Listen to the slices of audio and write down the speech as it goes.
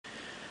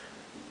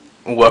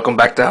Welcome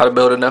back to how to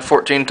build an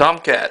F-14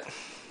 Tomcat.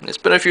 It's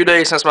been a few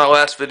days since my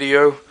last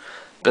video.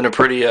 Been a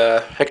pretty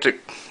hectic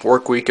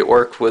work week at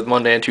work with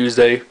Monday and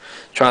Tuesday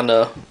trying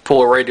to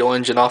pull a radial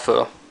engine off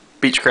a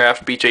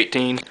Beechcraft Beech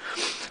 18.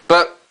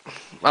 But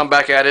I'm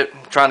back at it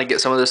trying to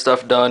get some of this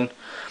stuff done.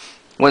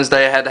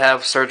 Wednesday I had to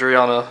have surgery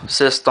on a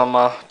cyst on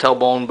my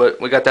tailbone, but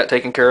we got that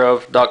taken care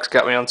of. Doc's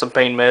got me on some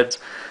pain meds,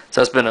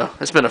 so it's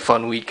been a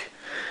fun week.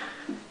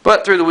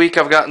 But through the week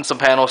I've gotten some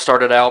panels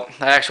started out.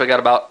 I actually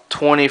got about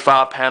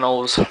 25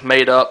 panels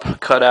made up,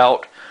 cut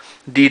out,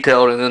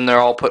 detailed, and then they're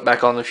all put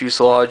back on the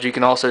fuselage. You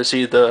can also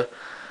see the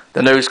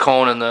nose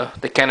cone and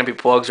the canopy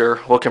plugs are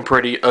looking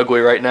pretty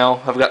ugly right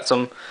now. I've got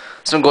some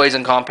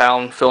glazing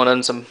compound filling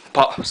in some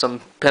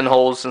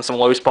pinholes and some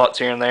low spots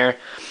here and there.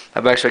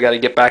 I've actually got to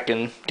get back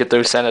and get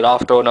those sanded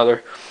off, throw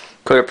another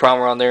coat of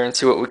primer on there and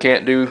see what we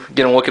can't do,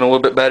 get them looking a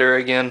little bit better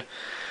again.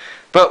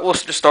 But we'll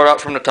just start out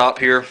from the top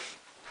here.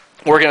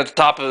 Working at the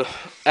top of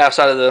the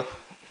outside of the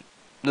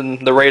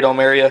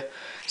radome area.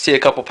 See a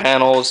couple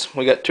panels.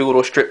 We got two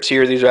little strips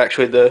here. These are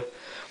actually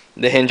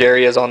the hinge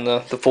areas on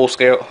the full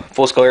scale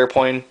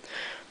airplane.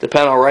 The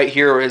panel right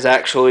here is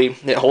actually,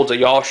 it holds a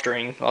yaw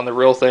string on the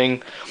real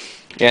thing,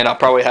 and I'll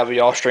probably have a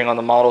yaw string on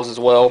the models as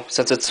well.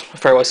 Since it's a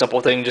fairly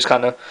simple thing, just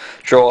kind of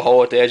drill a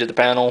hole at the edge of the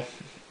panel,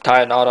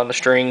 tie a knot on the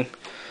string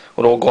with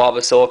a little glob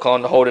of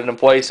silicone to hold it in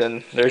place,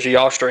 and there's your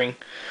yaw string.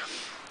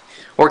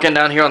 Working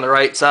down here on the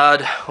right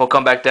side, we'll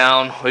come back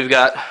down. We've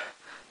got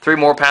three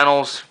more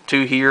panels,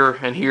 two here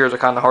and here. They're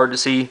kind of hard to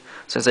see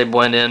since they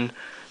blend in.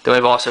 Then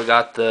we've also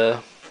got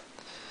the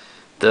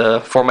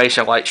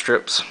formation light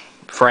strips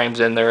frames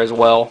in there as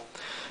well.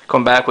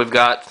 Come back, we've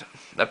got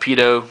a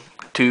pitot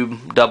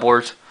tube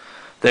doublers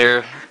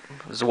there,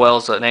 as well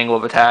as an angle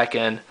of attack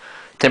and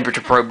temperature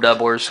probe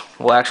doublers.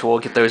 We'll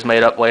get those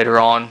made up later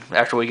on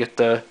after we get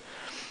the.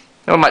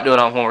 We might do it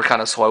on when we're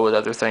kind of slow with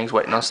other things,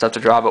 waiting on stuff to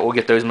dry, but we'll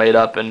get those made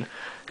up, and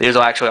these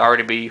will actually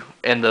already be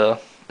in the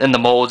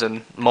molds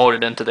and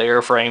molded into the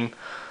airframe.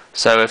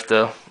 So if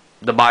the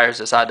buyers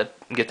decide to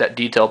get that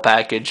detailed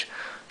package,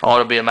 all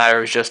it'll be a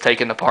matter is just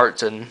taking the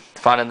parts and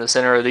finding the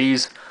center of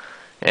these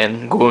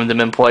and gluing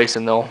them in place,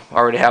 and they'll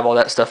already have all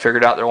that stuff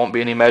figured out. There won't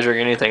be any measuring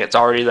anything; it's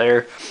already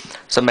there,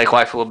 so make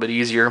life a little bit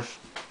easier.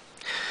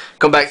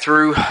 Come back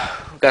through,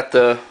 got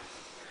the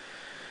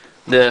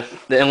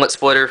inlet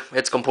splitter.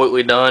 It's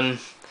completely done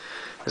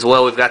as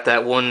well. We've got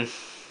that one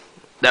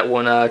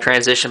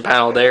transition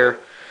panel there.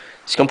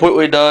 It's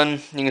completely done.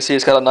 You can see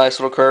it's got a nice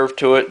little curve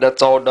to it.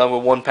 That's all done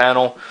with one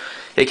panel.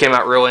 It came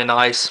out really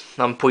nice.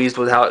 I'm pleased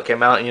with how it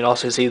came out, and you can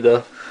also see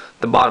the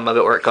bottom of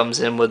it where it comes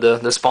in with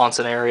the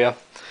sponson area.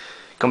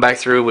 Come back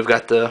through, we've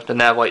got the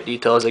nav light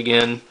details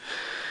again.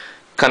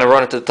 Kind of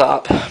run it to the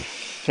top.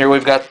 Here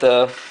we've got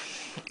I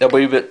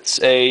believe it's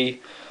the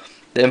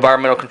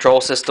environmental control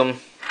system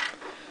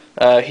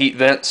heat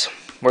vents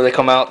where they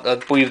come out. I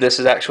believe this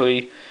is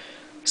actually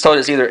sold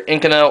as either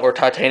Inconel or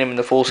titanium in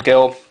the full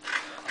scale.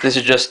 This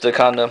is just to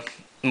kind of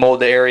mold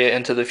the area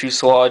into the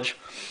fuselage.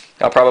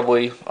 I'll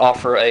probably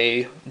offer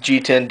a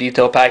G10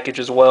 detail package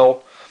as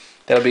well.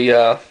 That'll be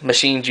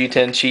machine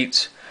G10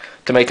 sheets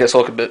to make this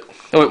look a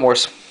little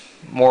bit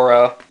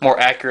more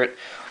accurate,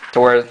 to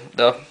where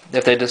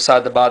if they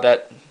decide to buy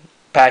that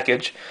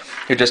package,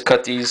 you just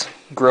cut these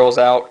grills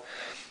out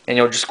and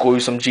you'll just glue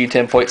some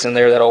G10 plates in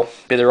there that'll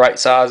be the right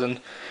size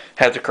and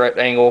have the correct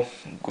angle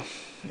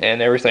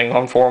and everything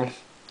on for them.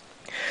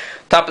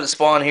 Top of the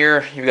spawn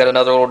here, you've got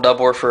another little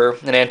doubler for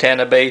an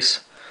antenna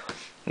base.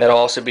 That'll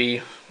also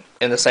be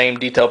in the same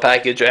detail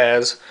package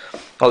as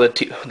all the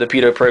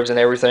pitot probes and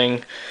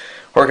everything.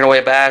 Working our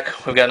way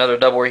back, we've got another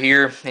doubler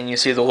here, and you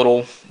see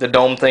the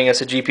dome thing.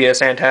 It's a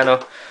GPS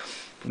antenna.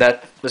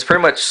 That was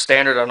pretty much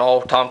standard on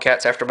all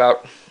Tomcats after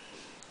about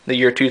the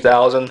year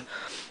 2000.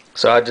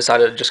 So I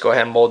decided to just go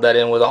ahead and mold that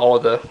in with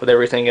with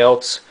everything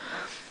else.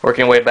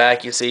 Working way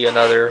back, you see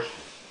another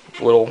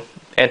little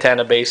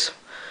antenna base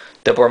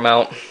doubler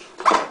mount.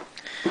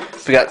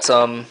 We got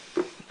some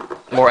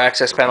more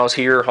access panels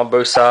here on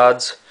both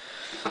sides.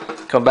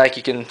 Come back,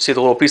 you can see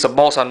the little piece of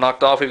balsa I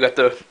knocked off. We've got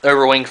the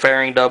overwing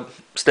fairing dub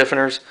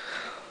stiffeners.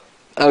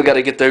 I've got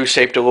to get those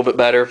shaped a little bit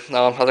better. I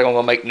think I'm going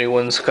to make new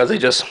ones because they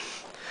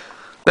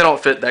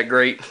don't fit that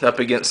great up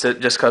against it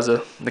just because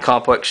of the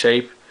complex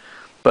shape.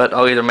 But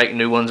I'll either make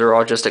new ones or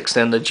I'll just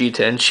extend the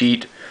G10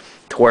 sheet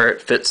to where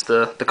it fits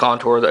the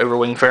contour of the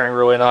overwing fairing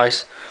really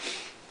nice.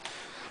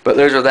 But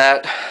those are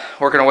that.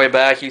 Working our way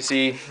back, you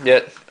see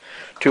yet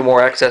two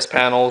more access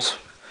panels.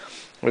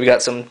 We've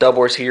got some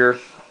doublers here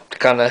to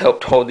kind of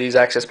help hold these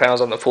access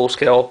panels on the full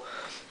scale.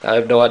 I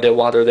have no idea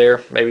why they're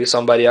there. Maybe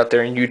somebody out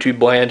there in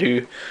YouTube land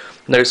who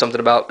knows something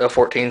about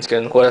F-14s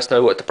can let us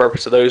know what the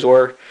purpose of those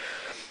were.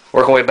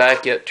 Working way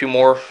back, yet two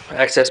more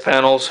access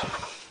panels.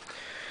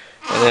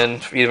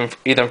 And then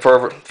even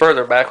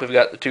further back, we've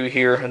got the two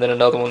here and then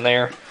another one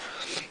there.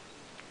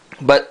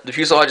 But the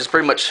fuselage is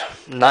pretty much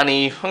I'm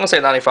going to say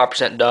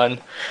 95% done.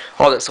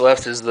 All that's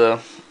left is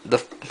the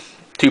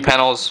two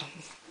panels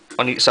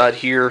on each side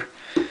here.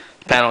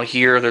 Panel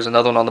here, there's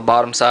another one on the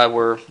bottom side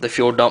where the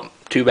fuel dump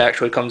tube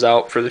actually comes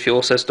out for the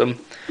fuel system.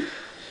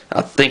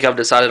 I think I've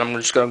decided I'm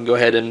just going to go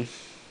ahead and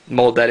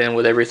mold that in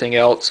with everything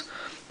else.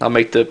 I'll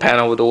make the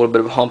panel with a little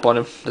bit of a hump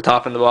on the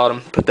top and the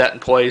bottom, put that in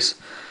place,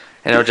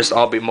 and it'll just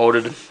all be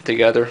molded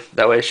together.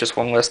 That way it's just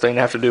one less thing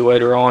to have to do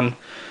later on.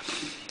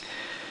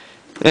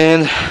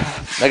 And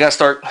I got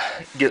to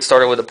get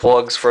started with the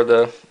plugs for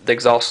the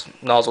exhaust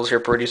nozzles here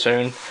pretty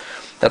soon.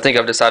 I think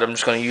I've decided I'm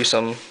just going to use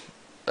some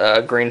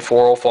green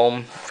foil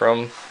foam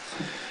from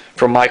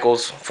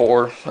Michael's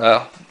for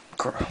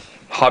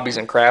Hobbies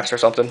and Crafts or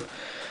something.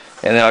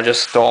 And then I'll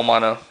just throw them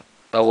on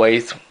a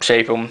lathe,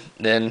 shape them,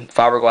 then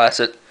fiberglass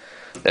it,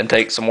 then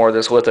take some more of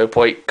this litho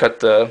plate,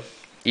 cut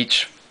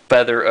each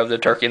feather of the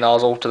turkey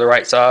nozzle to the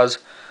right size,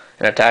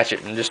 and attach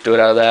it, and just do it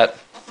out of that.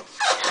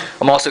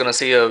 I'm also going to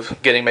see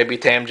of getting maybe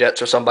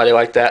Tamjets or somebody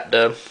like that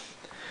to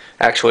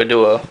actually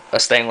do a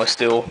stainless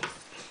steel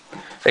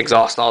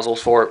exhaust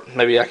nozzles for it.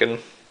 Maybe I can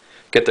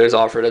get those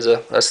offered as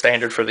a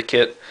standard for the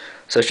kit,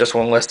 so it's just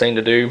one less thing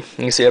to do. You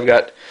can see I've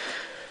got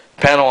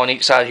panel on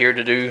each side here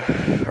to do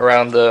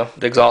around the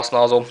exhaust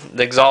nozzle.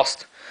 The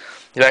exhaust,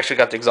 you've actually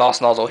got the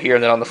exhaust nozzle here,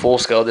 and then on the full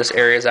scale this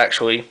area is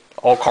actually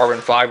all carbon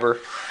fiber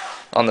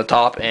on the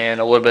top and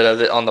a little bit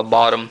of it on the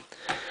bottom.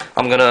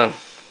 I'm gonna,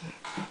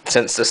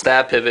 since the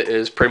stab pivot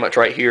is pretty much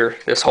right here,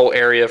 this whole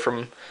area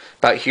from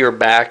about here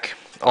back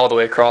all the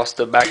way across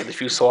the back of the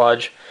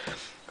fuselage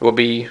will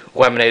be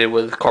laminated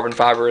with carbon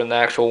fiber in the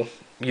actual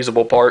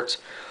usable parts.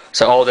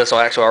 So all of this will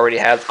actually already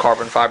have the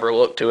carbon fiber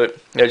look to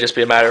it. It'll just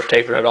be a matter of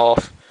taping it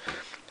off,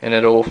 and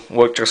it'll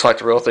look just like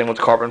the real thing with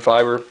the carbon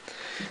fiber.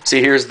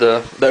 See, here's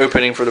the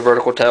opening for the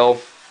vertical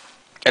tail.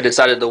 I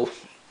decided to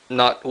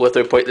not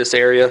litho plate this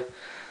area,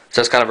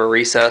 so it's kind of a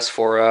recess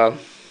for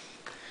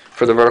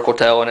the vertical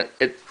tail, and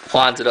it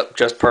lines it up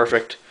just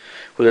perfect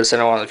with the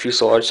center on the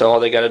fuselage. So all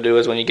they got to do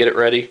is, when you get it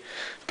ready,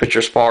 put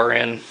your spar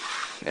in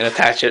and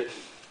attach it,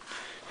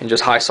 and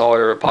just high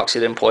solder or epoxy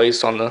it in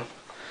place on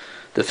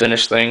the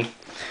finished thing.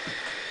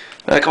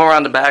 When I come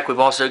around the back, we've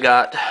also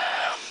got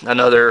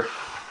another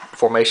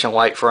formation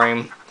light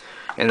frame,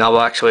 and I'll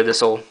actually,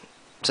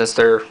 since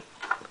they're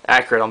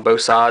accurate on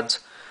both sides,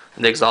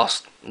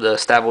 the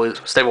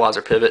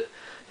stabilizer pivot,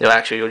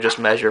 you'll just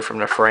measure from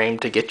the frame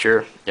to get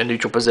your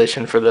neutral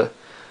position for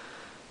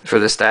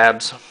the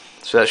stabs.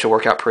 So that should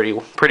work out pretty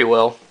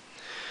well.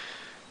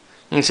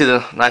 You can see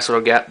the nice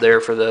little gap there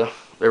for the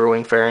rear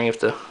wing fairing.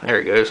 There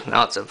it goes.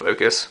 Now it's in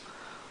focus.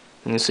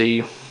 You can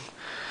see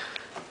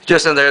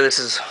just in there, this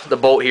is the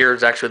bolt here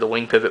is actually the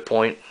wing pivot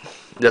point.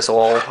 This will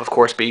all, of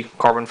course, be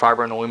carbon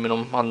fiber and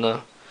aluminum on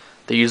the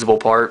usable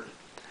part.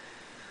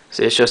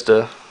 See, it's just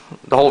the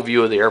whole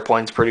view of the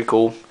airplane's pretty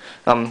cool.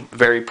 I'm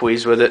very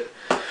pleased with it.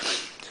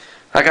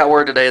 I got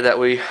word today that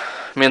me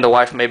and the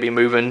wife may be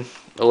moving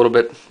a little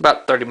bit,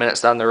 about 30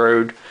 minutes down the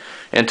road,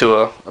 into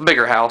a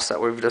bigger house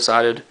that we've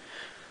decided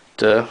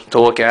to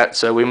look at.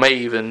 So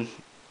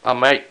I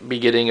might be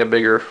getting a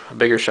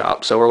bigger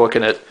shop. So we're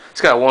looking at,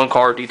 it's got a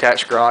 1-car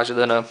detached garage and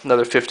then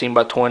another 15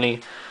 by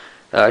 20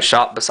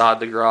 shop beside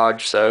the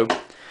garage. So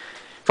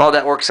if all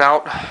that works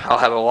out, I'll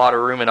have a lot of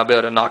room, and I'll be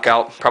able to knock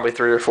out probably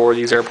 3 or 4 of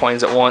these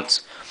airplanes at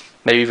once.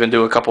 Maybe even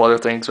do a couple other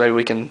things. Maybe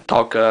we can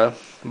talk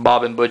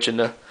Bob and Butch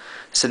into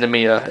sending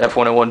me a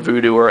F-101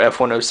 Voodoo or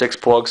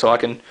F-106 plug, so I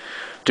can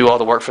do all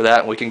the work for that,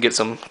 and we can get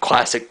some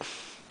classic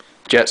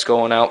jets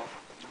going out.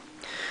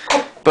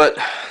 But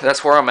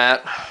that's where I'm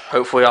at.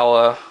 Hopefully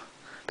I'll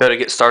be able to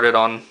get started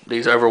on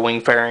these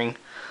overwing fairing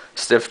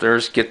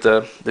stiffeners, get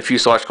the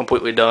fuselage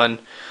completely done,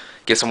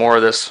 get some more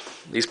of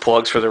these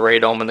plugs for the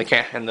radome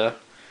and the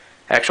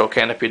actual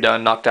canopy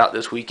done, knocked out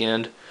this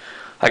weekend.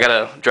 I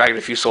gotta drag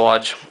the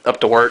fuselage up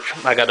to work.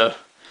 I got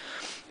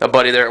a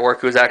buddy there at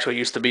work who's actually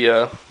used to be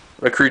a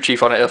crew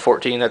chief on an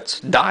F-14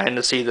 that's dying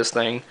to see this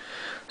thing.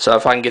 So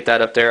if I can get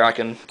that up there, I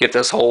can get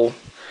this whole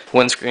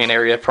windscreen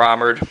area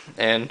primered,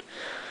 and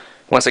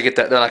once I get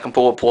that done, I can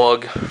pull a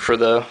plug for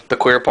the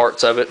clear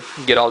parts of it,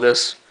 get all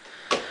this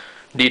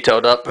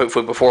detailed up,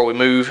 hopefully before we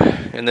move.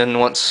 And then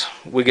once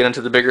we get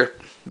into the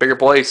bigger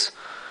place,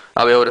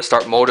 I'll be able to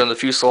start molding the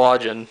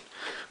fuselage, and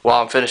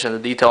while I'm finishing the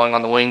detailing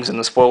on the wings and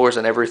the spoilers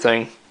and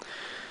everything.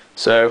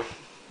 So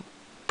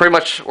pretty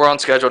much we're on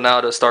schedule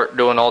now to start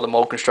doing all the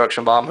mold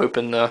construction, but I'm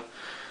hoping the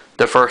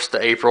 1st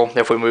of April.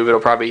 If we move,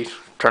 it'll probably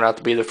turn out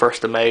to be the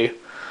 1st of May.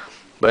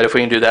 But if we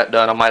can do that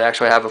done, I might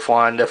actually have a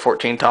flying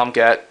F-14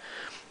 Tomcat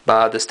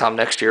by this time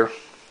next year.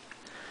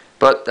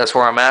 But that's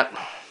where I'm at.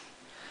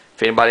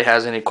 If anybody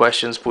has any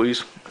questions,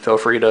 please feel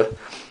free to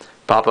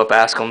pop up,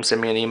 ask them,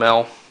 send me an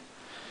email.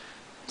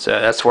 So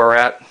that's where we're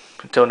at.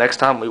 Until next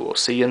time, we will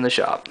see you in the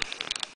shop.